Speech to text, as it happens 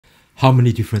How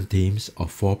many different teams of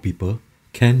 4 people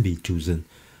can be chosen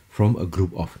from a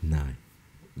group of 9?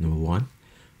 Number 1,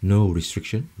 no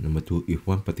restriction. Number 2, if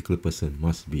one particular person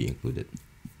must be included.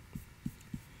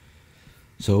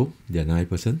 So there are 9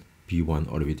 persons,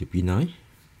 P1 all the way to P9.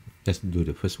 Let's do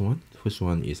the first one. The first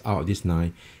one is out of this 9,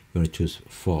 you're going to choose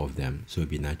 4 of them. So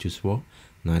it'll be 9 choose 4.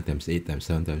 9 times 8 times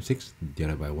 7 times 6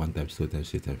 divided by 1 times 2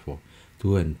 times 3 times 4.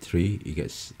 2 and 3, you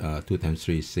get 2 times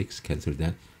 3 is 6, cancel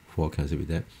that. 4 cancel with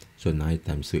that. So 9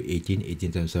 times 2, 18.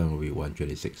 18 times 7 will be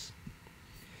 126.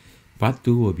 Part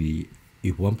 2 will be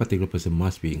if one particular person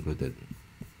must be included.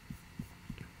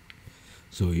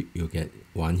 So you get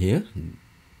 1 here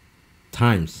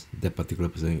times that particular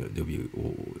person, there will be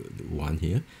 1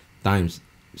 here times,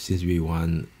 since we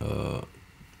want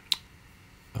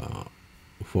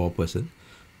 4 person,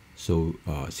 so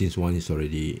since 1 is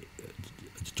already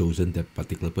chosen that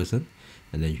particular person,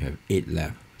 and then you have 8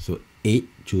 left, so 8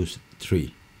 choose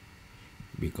 3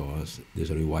 because there's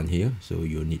only 1 here, so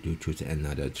you need to choose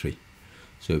another 3.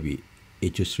 So it'll be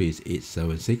 8 choose 3 is 8,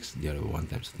 7, 6. The other 1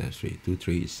 times 3. 2,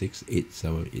 3 is 6. 8,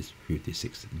 7 is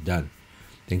 56. Done.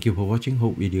 Thank you for watching.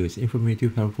 Hope video is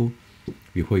informative, helpful.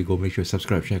 Before you go, make sure to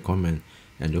subscribe, share, comment,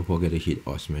 and don't forget to hit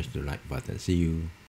or smash the like button. See you.